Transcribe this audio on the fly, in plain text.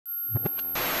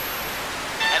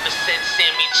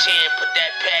Sammy Chan, put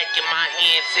that pack in my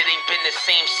hands, it ain't been the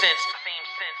same since.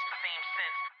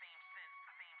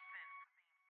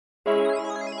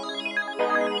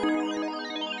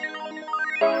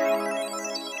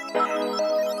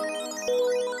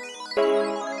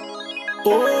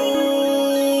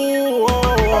 Ooh,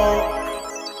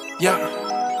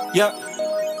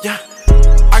 yeah.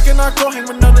 I cannot go hang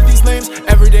with none of these names.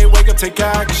 Every day wake up, take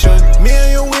action. Me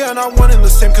and you, we are not one and the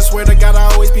same. Cause swear to God,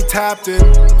 I always be tapped in.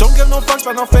 Don't give no fucks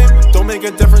about no fame. Don't make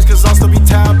a difference cause I'll still be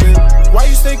tapping. Why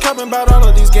you stay capping about all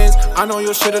of these games? I know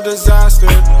your shit a disaster.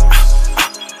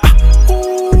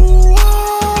 Ooh,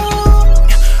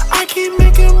 I keep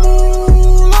making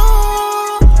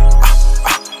moolah.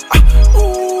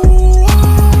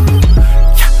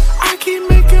 I keep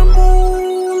making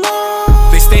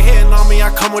moolah. They stay hitting on me,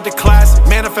 I come with the class.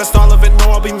 Manifest all of it,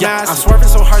 know I'll be massive. I'm swerving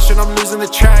so hard, shit, I'm losing the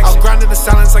traction. I'll grind in the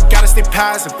silence, I gotta stay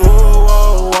passive.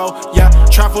 Yeah.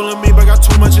 Trap full of me, but got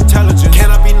too much intelligence.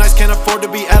 Cannot be nice, can't afford to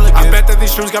be elegant. I bet that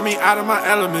these streams got me out of my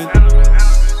element.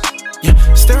 Yeah,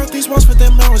 stare at these walls for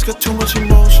them hours, got too much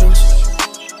emotions.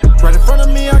 Right in front of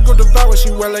me, I go devour,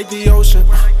 she wet like the ocean.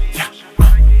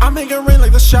 I make it rain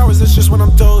like the showers, that's just when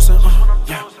I'm dozing.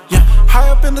 High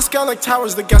up in the sky like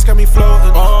towers, the gas got me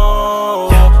floating.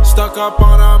 Stuck up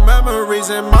on our memories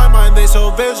in my mind, they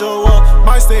so visual.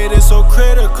 My state is so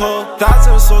critical, thoughts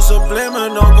are so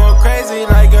subliminal. Go crazy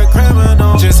like a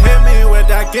criminal. Just hit me with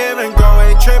that give and go,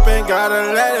 ain't tripping,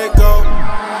 gotta let it go.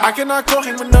 I cannot go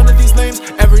hang with none of these names.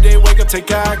 Every day wake up,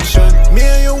 take action. Me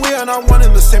and you, we are not one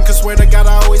and the same. Cause swear to God,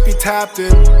 I always be tapped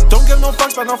in. Don't give no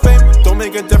fucks about no fame. Don't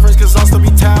make a difference cause I'll still be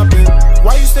tapping.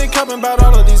 Why you stay capping about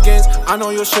all of these games? I know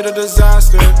your shit a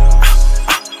disaster.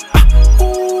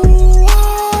 Ooh,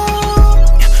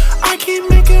 I keep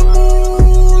making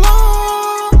moolah.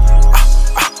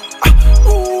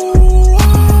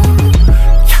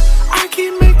 I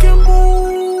keep making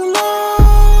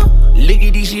moolah.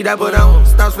 Lickety shit I put on.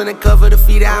 Stops finna cover the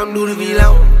feet, I don't do the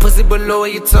V-long. Pussy below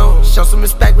your tone. Show some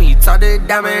respect when you talk to the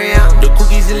diamond round. The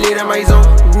cookies are lit on my zone.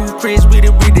 Roof Chris with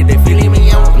it, they feeling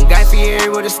me on. Guy Fieri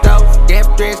with a stove.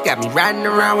 Death threats got me riding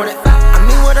around with it. I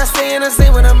mean what I say and I say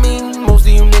what I mean. Most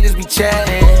of you niggas be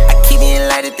chatting. I keep it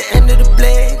light at the end of the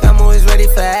blade. I'm always ready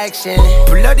for action.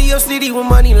 Pull up to your city with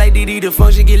money like Diddy. The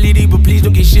function get litty, but please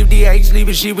don't get shifty. I ain't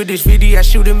sleeping shit with this 50. I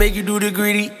shoot and make you do the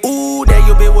greedy. Ooh, that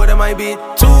your bit, what am I bit?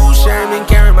 Too Sherman,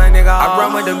 carry my nigga. I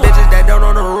run with them bitches that don't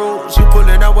know the rules. You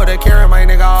pulling up with a carry my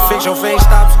nigga. Fix your face,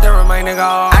 stop staring my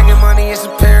nigga. I get money, it's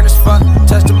apparent as fuck.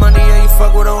 Touch the money and you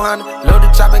fuck with a Honda. Load the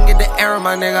chop and get the air in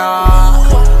my nigga.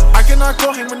 I cannot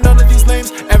go hang with none of these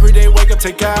names. Every day wake up,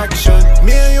 take action.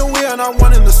 Me and you, we are not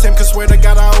one and the same. Cause swear to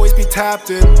God, I always be tapped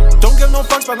in. Don't give no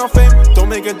fucks about no fame. Don't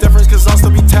make a difference cause I'll still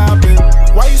be tapping.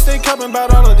 Why you stay capping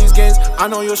about all of these games? I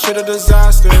know your shit a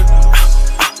disaster.